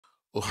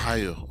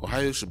Ohio.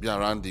 Ohio should be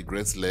around the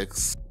Great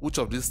Lakes. Which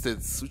of these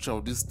states? Which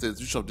of these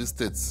states? Which of these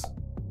states?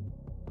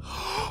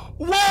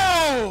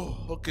 Whoa!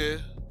 Okay.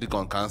 Click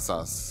on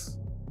Kansas.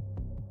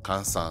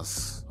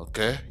 Kansas.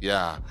 Okay.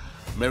 Yeah.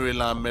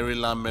 Maryland,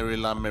 Maryland,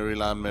 Maryland,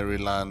 Maryland,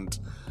 Maryland.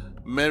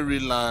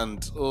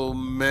 Maryland. Oh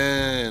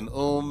man.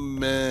 Oh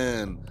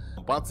man.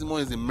 Baltimore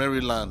is in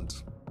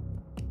Maryland.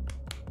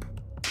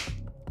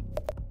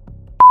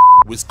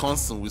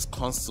 Wisconsin,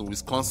 Wisconsin,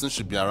 Wisconsin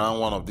should be around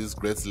one of these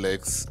Great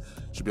Lakes.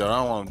 Should be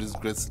around one of these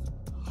great.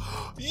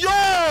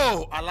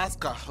 Yo!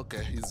 Alaska.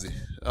 Okay, easy.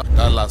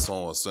 That last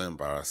one was so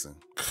embarrassing.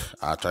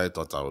 I actually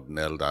thought I would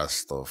nail that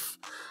stuff.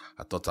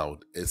 I thought I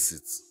would ace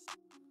it.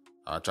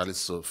 I actually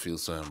feel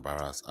so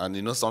embarrassed. And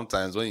you know,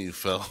 sometimes when you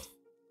fail,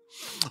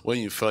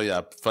 you're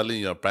failing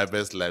in your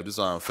private life. This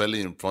one I'm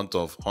failing in front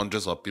of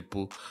hundreds of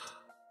people,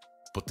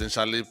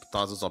 potentially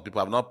thousands of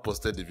people. I've not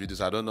posted the video,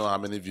 so I don't know how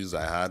many views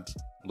I had.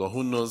 But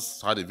who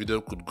knows how the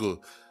video could go.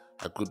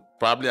 I could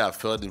probably have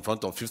failed in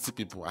front of 50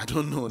 people. I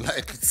don't know.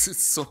 Like,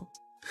 it's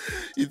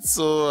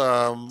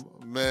so,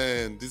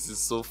 man, this is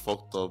so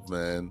fucked up,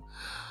 man.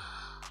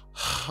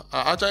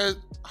 I actually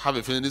have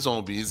a feeling this one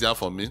will be easier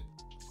for me.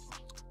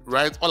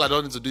 Right? All I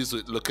don't need to do is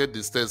to locate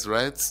the states,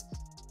 right?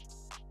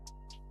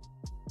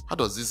 How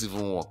does this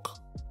even work?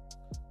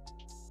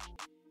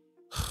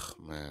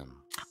 Man.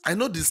 I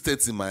know these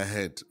states in my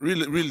head.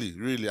 Really, really,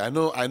 really. I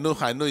know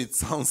it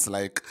sounds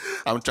like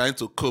I'm trying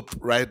to cope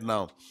right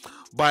now.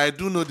 But I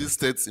do know these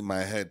states in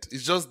my head.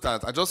 It's just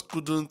that I just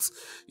couldn't,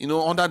 you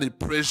know, under the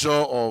pressure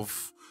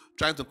of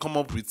trying to come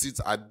up with it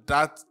at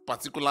that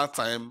particular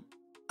time,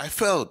 I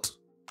failed.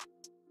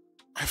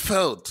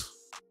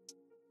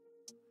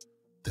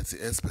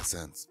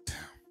 38%. Damn.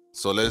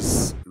 So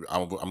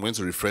I'm going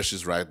to refresh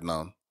this right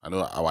now. I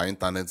know our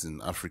internet in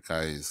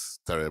Africa is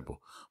terrible,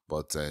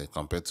 but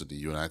compared to the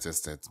United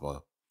States,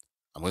 but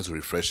I'm going to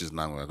refresh this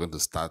now. We're going to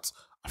start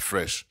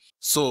afresh.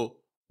 So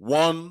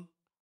 1,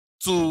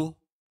 2,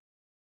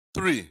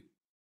 3.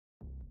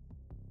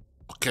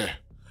 Okay.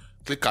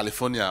 Click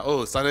California.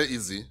 Oh, it started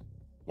easy.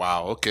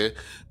 Wow, okay.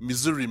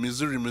 Missouri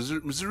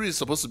is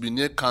supposed to be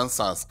near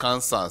Kansas.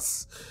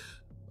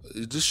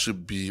 This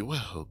should be,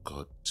 well, oh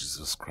God,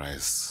 Jesus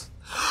Christ.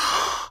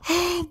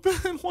 Oh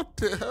man, what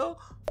the hell?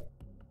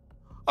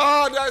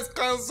 Oh, there's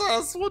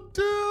Kansas. What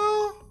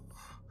the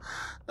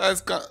hell?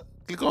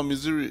 Click on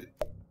Missouri.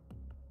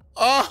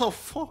 Oh,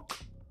 fuck.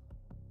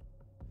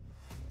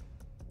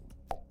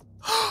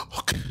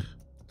 Okay.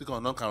 Click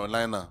on North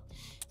Carolina.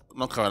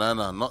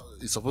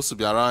 It's supposed to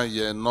be around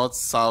here. North,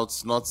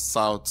 south.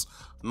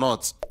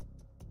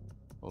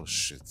 Oh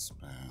shit,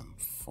 man.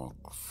 Fuck.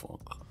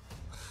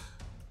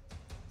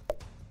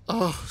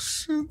 Oh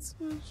shit.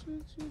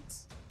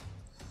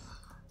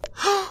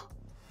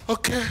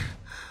 Okay.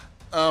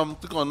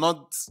 Click on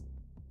North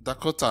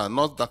Dakota.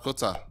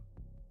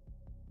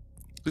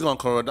 Click on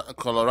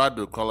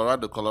Colorado.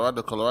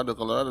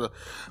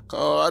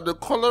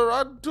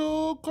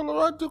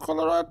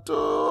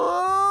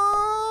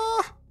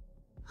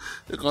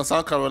 Click on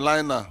South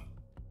Carolina.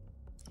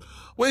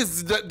 Where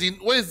is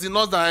the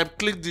north that I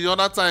clicked the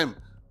other time?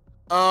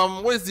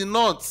 Where is the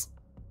north?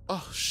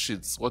 Oh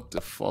shit! What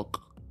the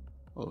fuck?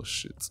 Oh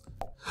shit.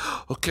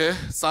 Okay,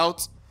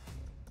 South.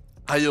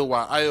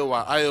 Iowa.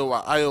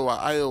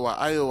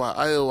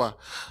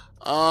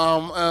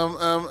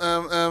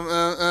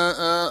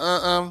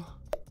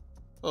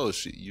 Oh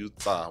shit,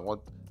 Utah.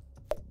 What?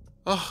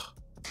 Oh.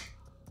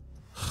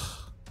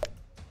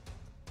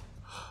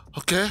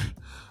 Okay.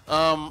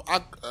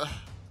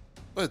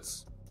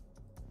 Wait.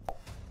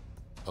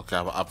 Okay,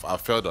 I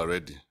failed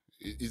already.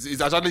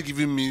 It's actually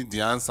giving me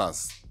the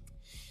answers.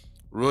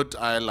 Rhode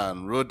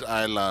Island.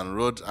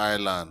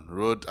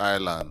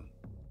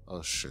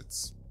 Oh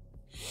shit.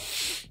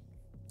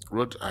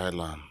 Rhode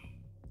Island.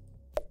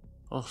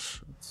 Oh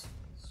shit.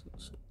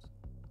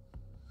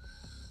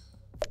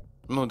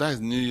 No, that is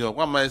New York.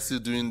 Why am I still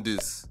doing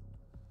this?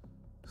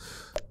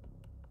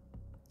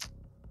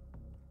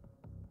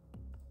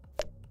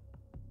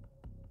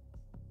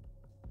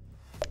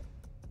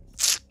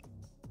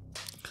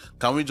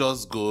 Can we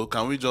just go?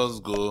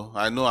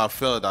 I know I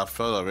failed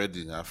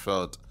already. I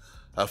failed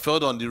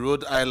on the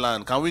Rhode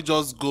Island. Can we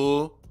just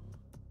go?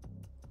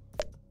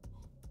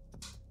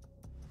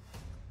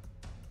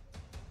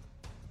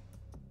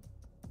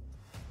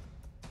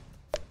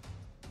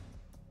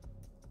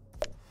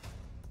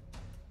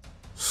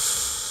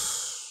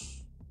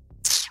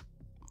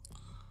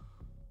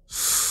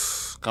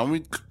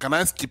 Can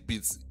I skip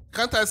it?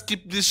 Can't I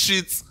skip this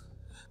shit?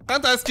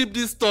 Can't I skip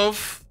this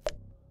stuff?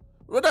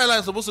 Rhode Island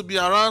is supposed to be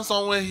around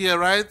somewhere here,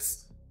 right?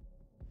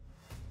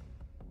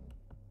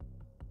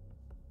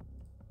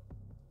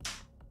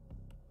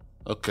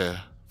 Okay,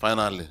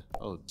 finally.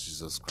 Oh,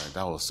 Jesus Christ,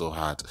 that was so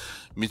hard.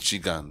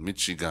 Michigan.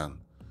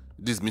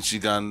 This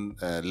Michigan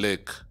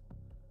Lake.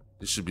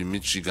 This should be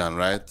Michigan,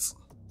 right?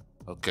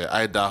 Okay,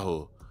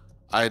 Idaho.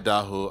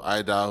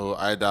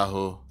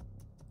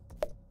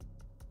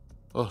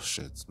 Oh,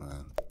 shit,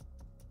 man.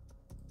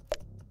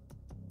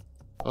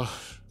 Oh,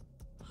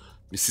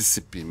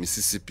 Mississippi.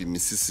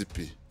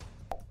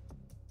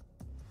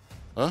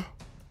 Huh?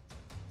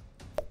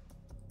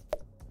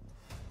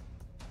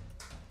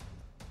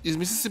 Is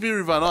Mississippi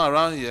River not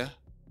around here?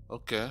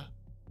 Okay.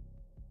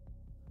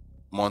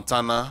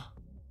 Montana.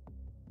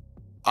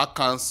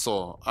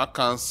 Arkansas.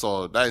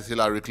 That is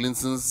Hillary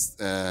Clinton's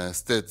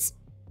state.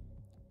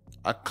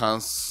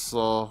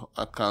 Arkansas.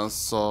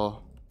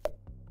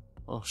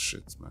 Oh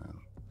shit, man.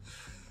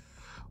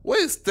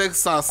 Where is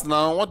Texas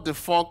now? What the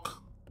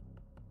fuck?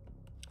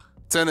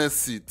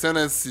 Tennessee.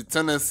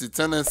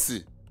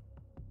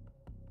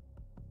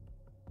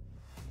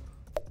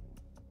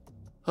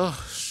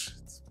 Oh shit.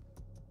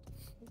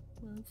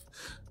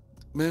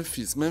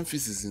 Memphis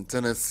is in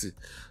Tennessee.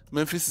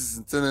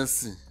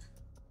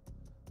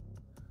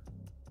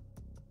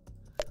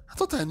 I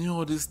thought I knew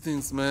all these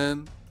things,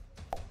 man.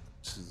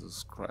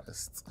 Jesus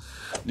Christ.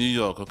 New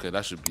York, okay,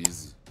 that should be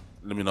easy.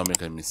 Let me not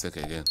make a mistake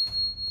again.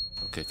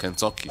 Okay,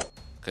 Kentucky.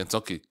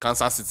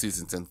 Kansas City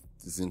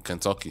is in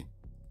Kentucky.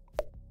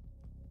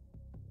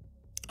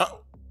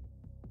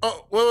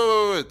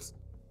 Oh, wait.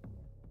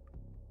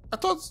 I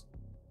thought...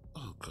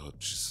 Oh, God,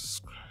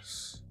 Jesus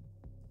Christ.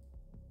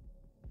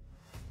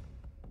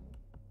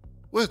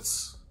 Wait.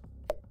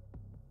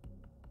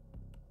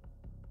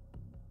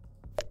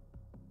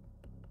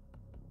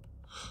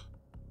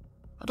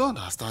 I don't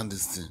understand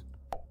this thing.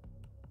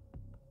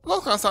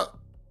 Not Kansas...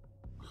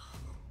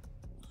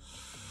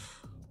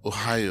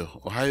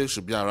 Ohio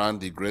should be around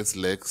the Great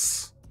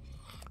Lakes.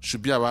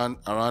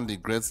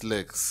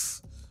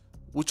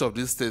 Which of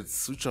these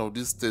states?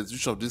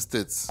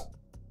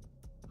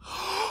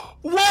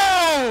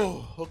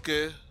 Whoa!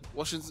 Okay.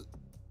 Washington.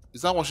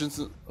 Is that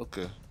Washington?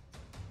 Okay.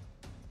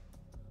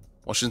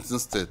 Washington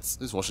State. This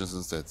is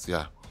Washington State,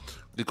 yeah.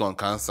 Click on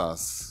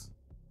Kansas.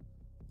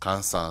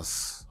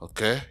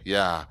 Okay,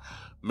 yeah.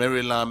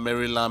 Maryland.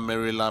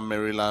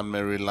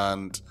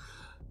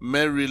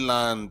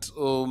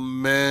 Oh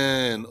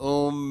man.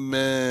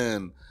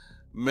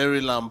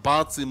 Maryland.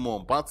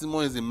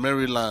 Baltimore is in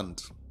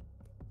Maryland.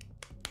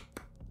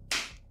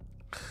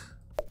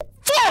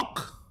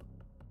 Fuck!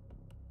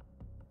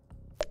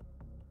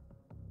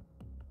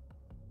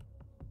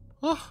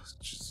 Oh,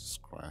 Jesus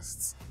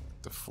Christ.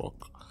 The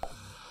fuck?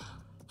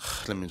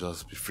 Let me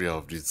just be free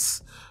of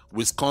this.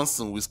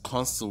 Wisconsin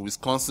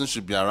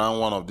should be around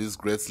one of these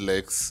Great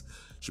Lakes.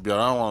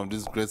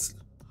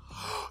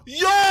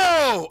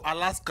 Yo!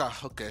 Alaska.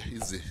 Okay,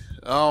 easy.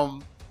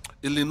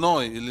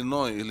 Illinois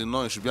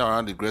should be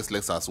around the Great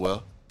Lakes as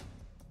well.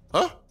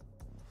 Huh?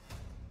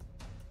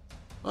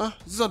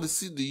 This is not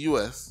the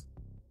US.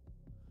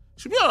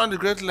 Should be around the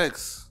Great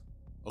Lakes.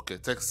 Okay,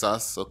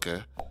 Texas.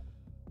 Okay.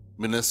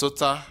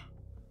 Minnesota.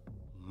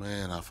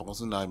 Man, I've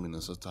forgotten that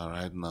Minnesota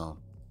right now.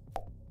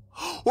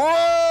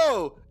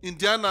 Whoa!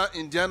 Indiana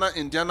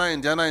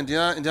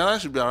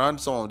should be around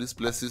some of these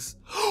places.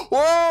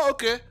 Oh,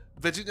 okay.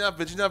 Virginia.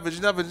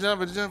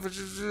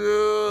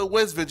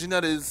 West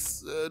Virginia,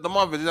 there's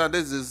normal Virginia.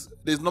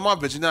 There's normal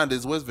Virginia and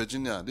there's West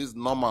Virginia. This is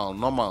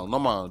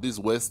normal. This is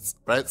West,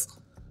 right?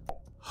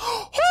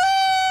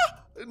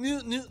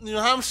 New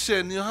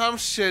Hampshire. New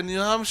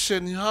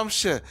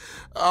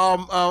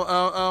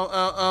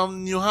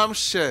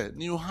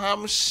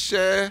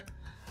Hampshire.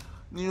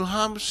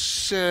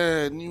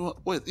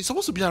 Wait, it's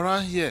supposed to be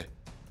around here.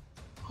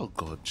 Oh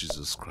God,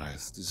 Jesus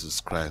Christ.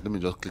 Let me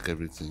just click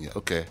everything here.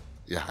 Okay,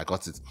 yeah, I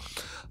got it.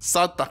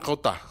 South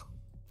Dakota.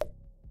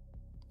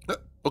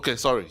 Okay,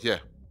 sorry, yeah.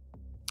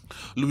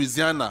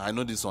 Louisiana, I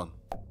know this one.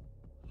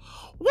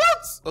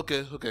 What?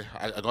 Okay,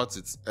 I got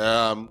it.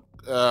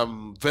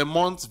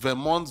 Vermont.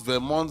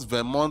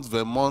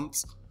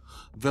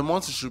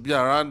 Vermont should be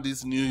around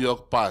this New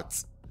York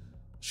part.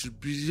 Should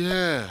be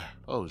here.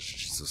 Oh,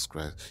 Jesus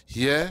Christ.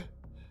 Here?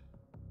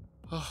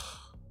 Oh.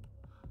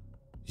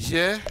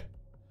 Here?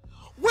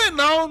 Wait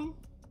now.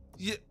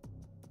 Yeah.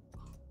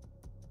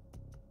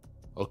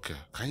 Okay.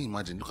 Can you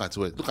imagine? Look at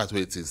where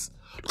it is.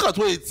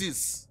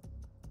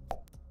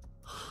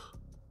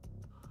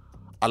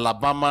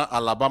 Alabama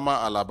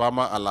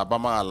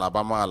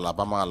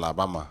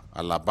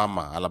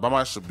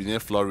should be near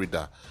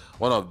Florida.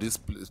 One of these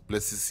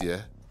places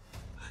here.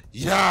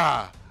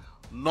 Yeah.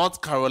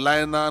 North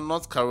Carolina.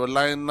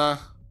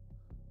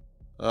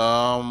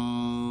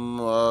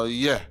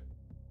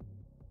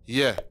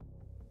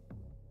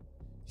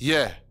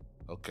 Yeah.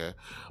 Okay.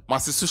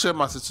 Massachusetts.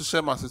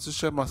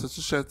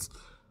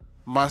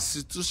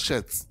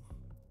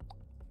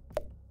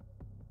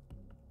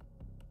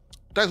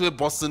 That's where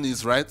Boston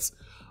is, right?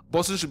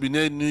 Boston should be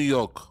near New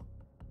York.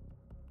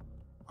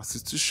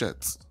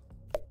 Massachusetts.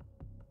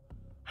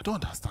 I don't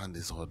understand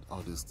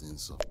all these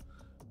things. So.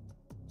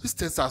 These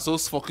states are so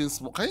fucking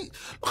small.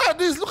 Look at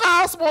this. Look at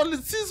how small it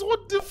is.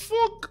 What the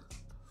fuck?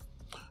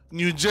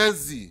 New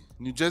Jersey.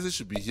 New Jersey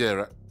should be here,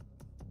 right?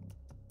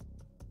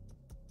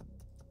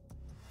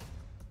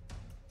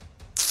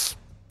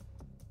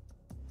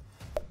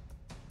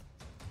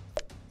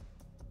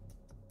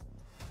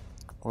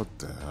 What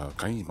the hell?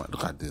 Can you imagine?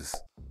 Look at this.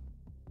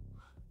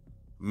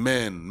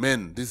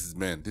 Men. This is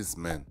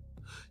men.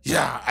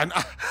 Yeah, and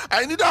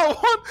I need that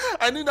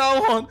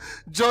one.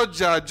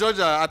 Georgia,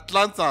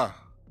 Atlanta.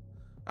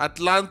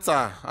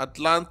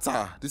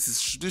 Atlanta. This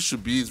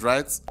should be it,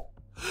 right?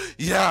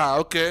 Yeah,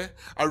 okay.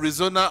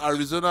 Arizona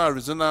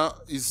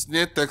is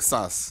near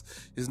Texas.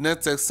 It's near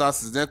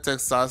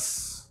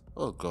Texas.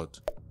 Oh God.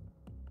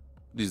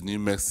 This is New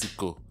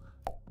Mexico.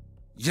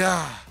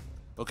 Yeah.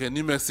 Okay,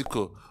 New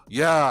Mexico.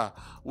 Yeah.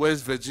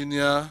 West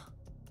Virginia.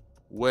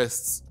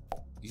 West.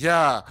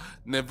 Yeah.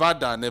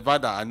 Nevada.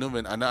 I know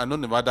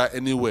Nevada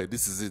anywhere.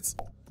 This is it.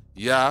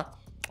 Yeah.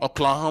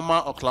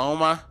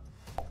 Oklahoma.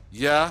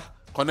 Yeah.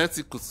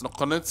 Connecticut.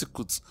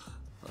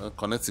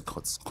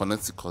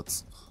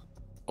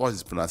 What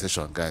is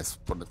pronunciation, guys?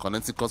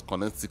 Connecticut.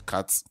 Connecticut.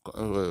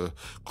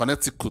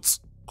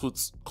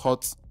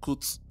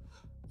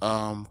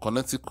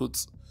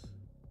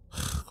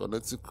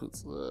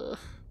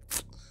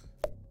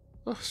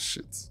 Oh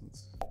shit.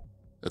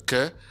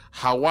 Okay.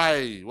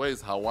 Hawaii. Where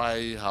is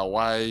Hawaii?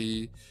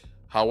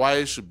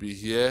 Hawaii should be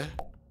here.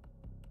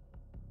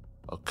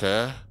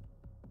 Okay.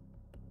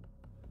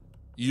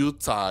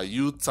 Utah.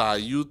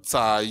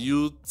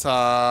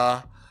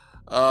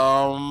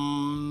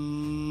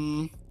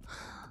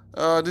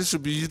 This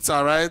should be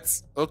Utah,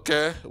 right?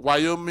 Okay.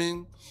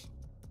 Wyoming.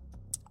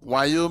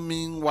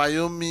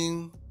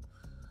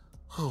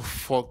 Oh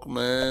fuck,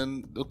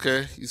 man.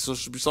 Okay, it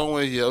should be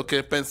somewhere here.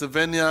 Okay,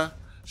 Pennsylvania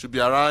should be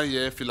around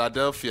here.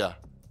 Philadelphia.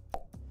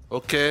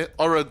 Okay,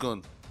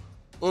 Oregon.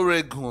 Oh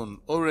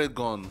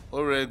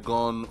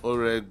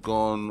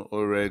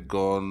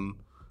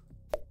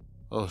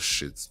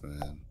shit,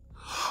 man.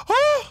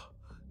 Oh,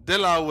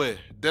 Delaware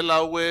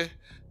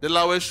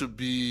should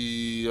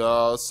be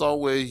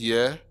somewhere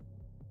here.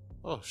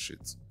 Oh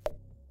shit.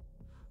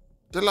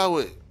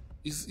 Delaware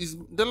is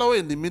Delaware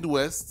in the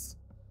Midwest?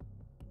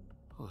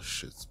 Oh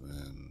shit,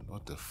 man.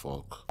 What the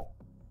fuck?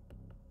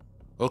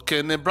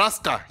 Okay,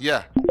 Nebraska.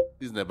 Yeah,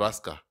 this is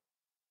Nebraska.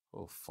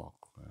 Oh fuck,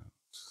 man.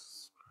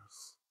 Jesus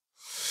Christ.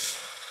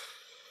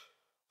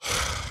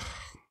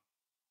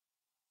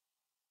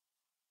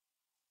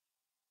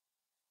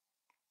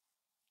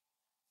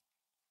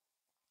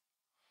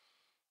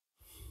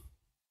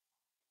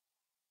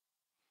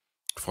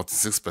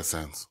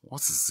 46%.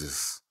 What is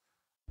this?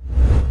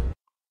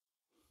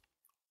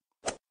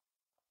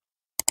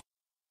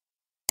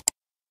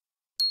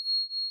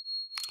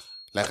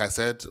 Like I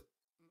said,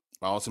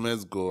 my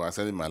ultimate goal, I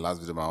said in my last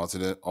video, my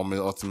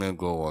ultimate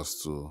goal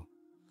was to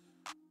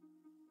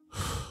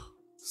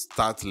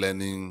start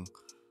learning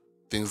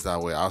things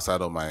that were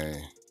outside of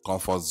my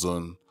comfort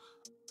zone,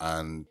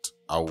 and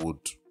I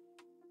would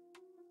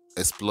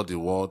explore the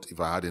world if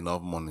I had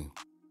enough money.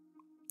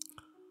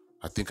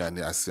 I think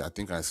I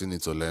still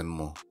need to learn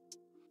more.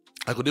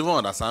 I could even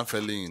understand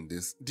failing in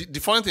this. The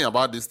funny thing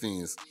about this thing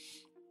is,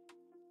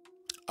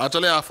 I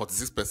actually have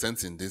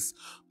 46% in this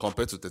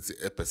compared to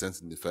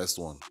 38% in the first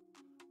one.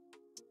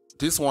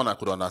 This one I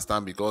could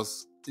understand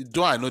because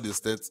though I know the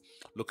state,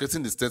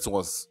 locating the state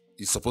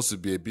is supposed to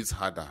be a bit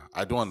harder.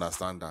 I don't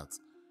understand that.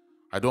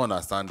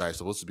 It's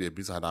supposed to be a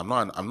bit harder. I'm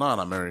not an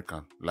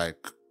American.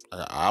 Like,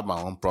 I have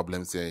my own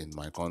problems here in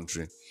my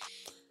country.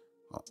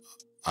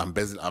 I'm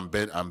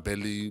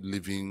barely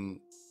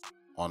living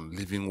on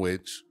living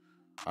wage,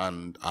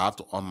 and I have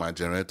to on my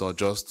generator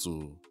just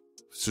to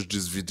shoot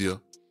this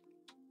video.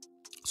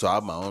 So I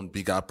have my own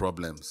bigger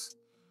problems.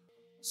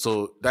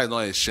 So that is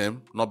not a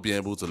shame, not being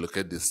able to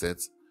locate the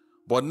states.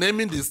 But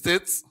naming the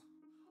states,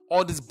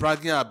 all this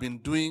bragging I've been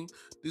doing,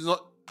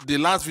 the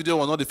last video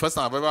was not the first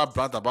time I've ever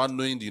bragged about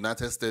knowing the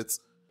United States.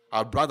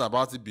 I've bragged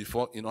about it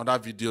before in other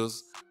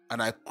videos,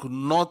 and I could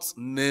not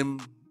name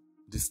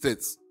the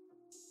states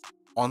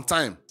on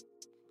time.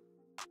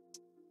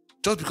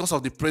 Just because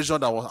of the pressure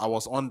that I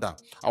was under.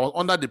 I was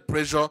under the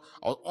pressure.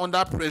 I was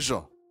under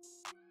pressure.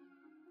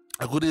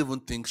 I couldn't even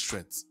think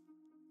straight.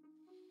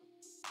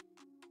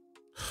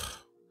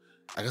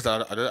 I guess I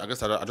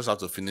just have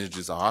to finish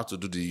this. I'll have to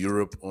do the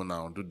Europe one,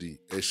 I'll do the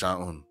Asian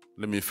one.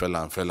 Let me fail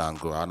and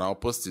go, and I'll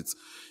post it.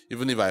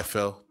 Even if I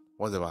fail,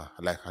 whatever.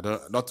 Like,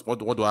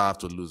 what do I have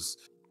to lose?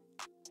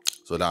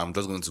 So that I'm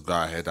just going to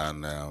go ahead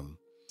and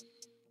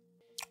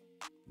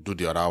do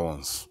the other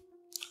ones.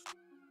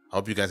 I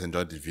hope you guys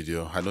enjoyed the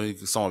video. I know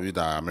some of you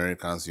that are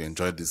Americans, you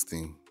enjoyed this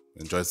thing.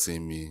 You enjoyed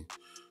seeing me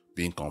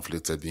being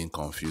conflicted, being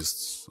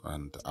confused.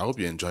 And I hope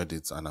you enjoyed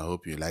it, and I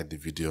hope you liked the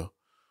video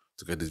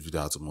to get this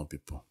video out to more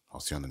people. I'll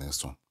see you on the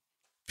next one.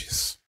 Peace.